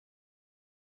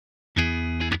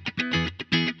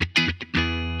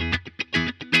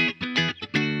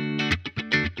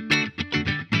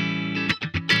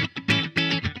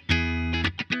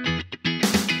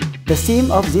The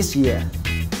theme of this year,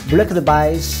 Break the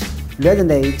Bias,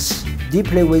 resonates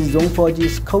deeply with Zong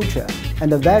 4G's culture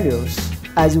and values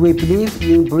as we believe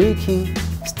in breaking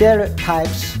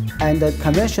stereotypes and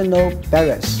conventional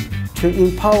barriers to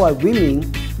empower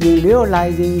women in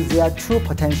realizing their true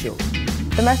potential.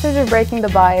 The message of breaking the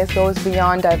bias goes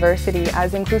beyond diversity,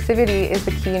 as inclusivity is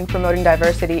the key in promoting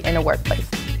diversity in a workplace.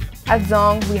 At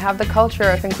Zong, we have the culture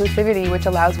of inclusivity, which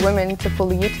allows women to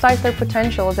fully utilize their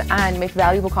potentials and make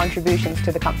valuable contributions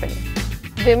to the company.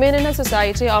 Women in a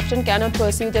society often cannot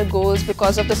pursue their goals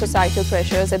because of the societal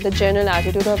pressures and the general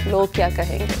attitude of "log kya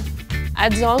kahenge."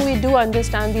 At Zong, we do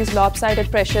understand these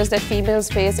lopsided pressures that females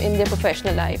face in their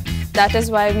professional life. That is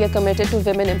why we are committed to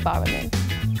women empowerment.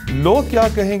 Log Kya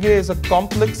Kahenge is a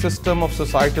complex system of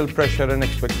societal pressure and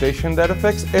expectation that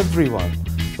affects everyone.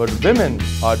 But women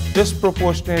are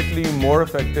disproportionately more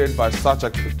affected by such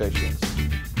expectations.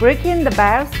 Breaking the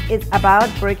bias is about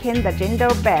breaking the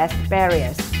gender-based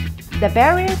barriers. The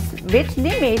barriers which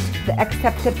limit the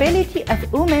acceptability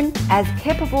of women as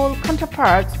capable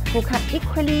counterparts who can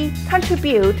equally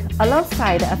contribute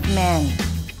alongside of men.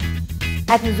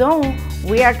 At Zong,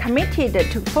 we are committed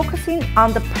to focusing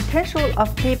on the potential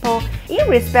of people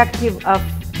irrespective of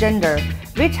gender,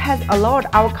 which has allowed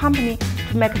our company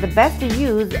to make the best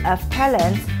use of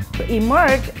talents to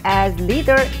emerge as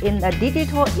leaders in the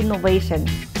digital innovation.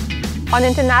 On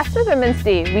International Women's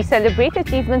Day, we celebrate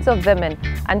achievements of women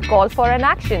and call for an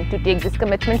action to take this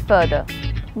commitment further.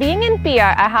 Being in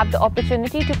PR, I have the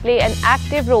opportunity to play an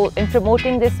active role in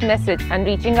promoting this message and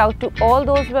reaching out to all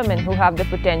those women who have the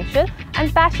potential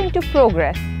and passion to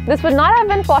progress. This would not have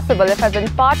been possible if I'd been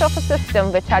part of a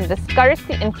system which had discouraged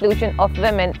the inclusion of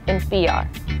women in PR.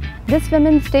 This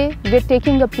Women's Day, we're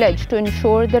taking a pledge to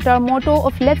ensure that our motto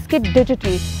of "Let's Get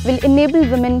Digital" will enable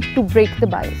women to break the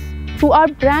bias. Through our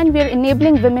brand, we are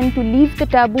enabling women to leave the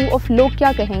taboo of "Log Kya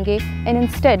Kahenge" and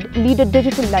instead lead a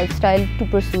digital lifestyle to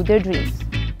pursue their dreams.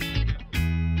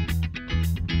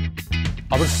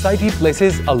 Our society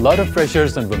places a lot of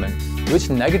pressures on women, which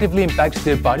negatively impacts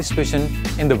their participation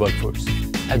in the workforce.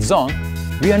 At Zong,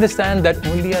 we understand that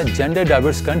only a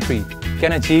gender-diverse country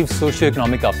can achieve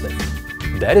socio-economic uplift.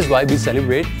 That is why we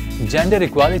celebrate gender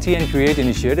equality and create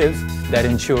initiatives that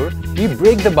ensure we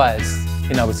break the bias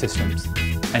in our systems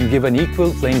and give an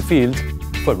equal playing field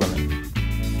for women.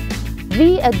 We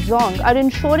at Zong are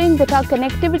ensuring that our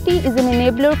connectivity is an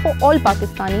enabler for all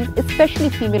Pakistanis, especially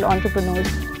female entrepreneurs,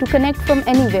 to connect from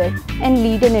anywhere and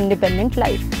lead an independent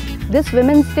life. This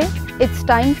Women's Day, it's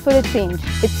time for a change.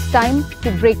 It's time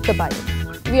to break the bias.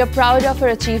 We are proud of our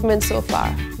achievements so far.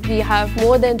 We have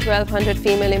more than 1,200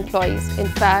 female employees. In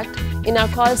fact, in our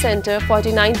call center,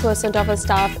 49% of our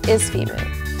staff is female.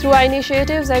 Through our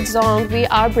initiatives at Zong, we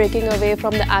are breaking away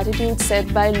from the attitude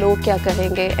set by "Log Kya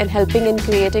Kahenge" and helping in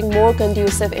creating more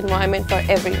conducive environment for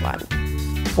everyone.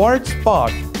 For its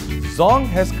part, Zong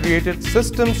has created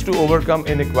systems to overcome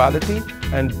inequality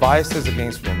and biases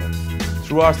against women.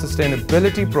 Through our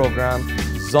sustainability program,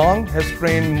 Zong has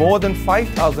trained more than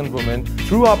 5,000 women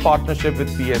through our partnership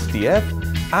with PSDF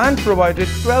and provided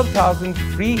 12,000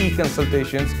 free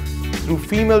e-consultations through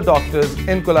female doctors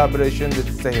in collaboration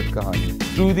with Sehat Kahani.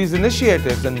 Through these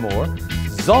initiatives and more,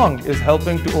 Zong is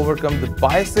helping to overcome the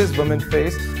biases women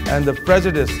face and the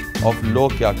prejudice of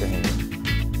 "Log Kya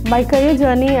Kahenge." My career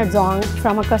journey at Zong,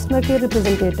 from a customer care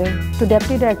representative to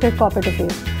Deputy Director Corporate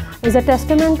Affairs, is a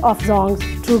testament of Zong's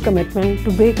true commitment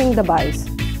to breaking the bias.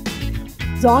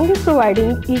 Zong is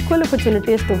providing equal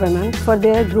opportunities to women for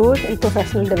their growth and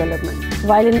professional development,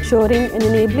 while ensuring an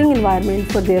enabling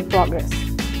environment for their progress.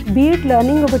 Be it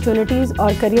learning opportunities or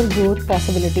career growth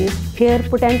possibilities, here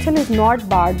potential is not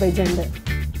barred by gender.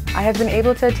 I have been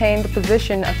able to attain the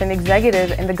position of an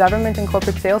executive in the Government and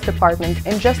Corporate Sales Department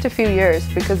in just a few years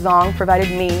because Zong provided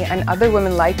me and other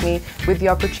women like me with the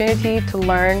opportunity to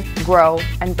learn, grow,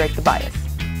 and break the bias.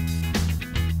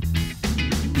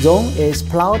 Zong is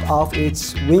proud of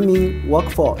its women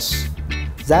workforce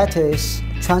that is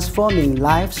transforming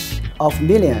lives of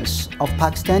millions of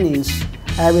Pakistanis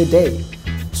every day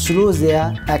through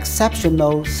their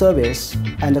exceptional service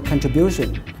and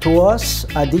contribution towards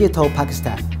a digital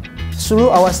Pakistan. Through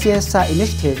our CSR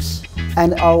initiatives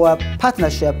and our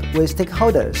partnership with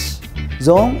stakeholders,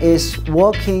 Zong is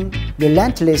working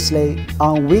relentlessly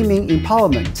on women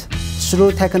empowerment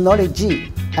through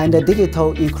technology and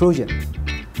digital inclusion,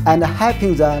 and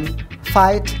helping them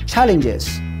fight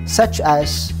challenges such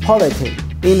as poverty,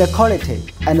 inequality,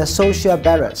 and social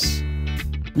barriers.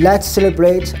 Let's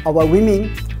celebrate our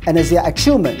women and their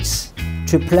achievements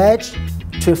to pledge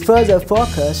to further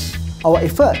focus our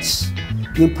efforts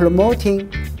in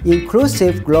promoting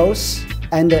inclusive growth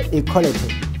and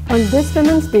equality. On this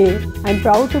Women's Day, I'm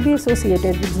proud to be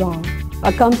associated with Zong,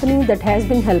 a company that has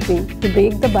been helping to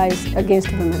break the bias against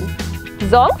women.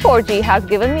 Zong 4G has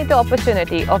given me the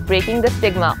opportunity of breaking the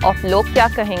stigma of log kya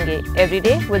kahenge every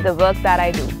day with the work that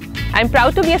I do. I'm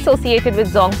proud to be associated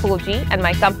with Zong 4G and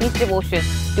my company's devotion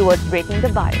towards breaking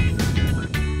the bias.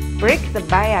 Break the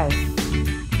bias.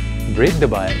 Break the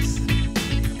bias.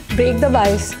 Break the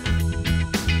bias.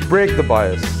 Break the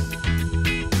bias.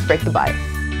 Break the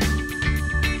bias.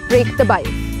 Break the bias.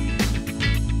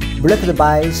 Break the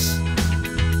bias.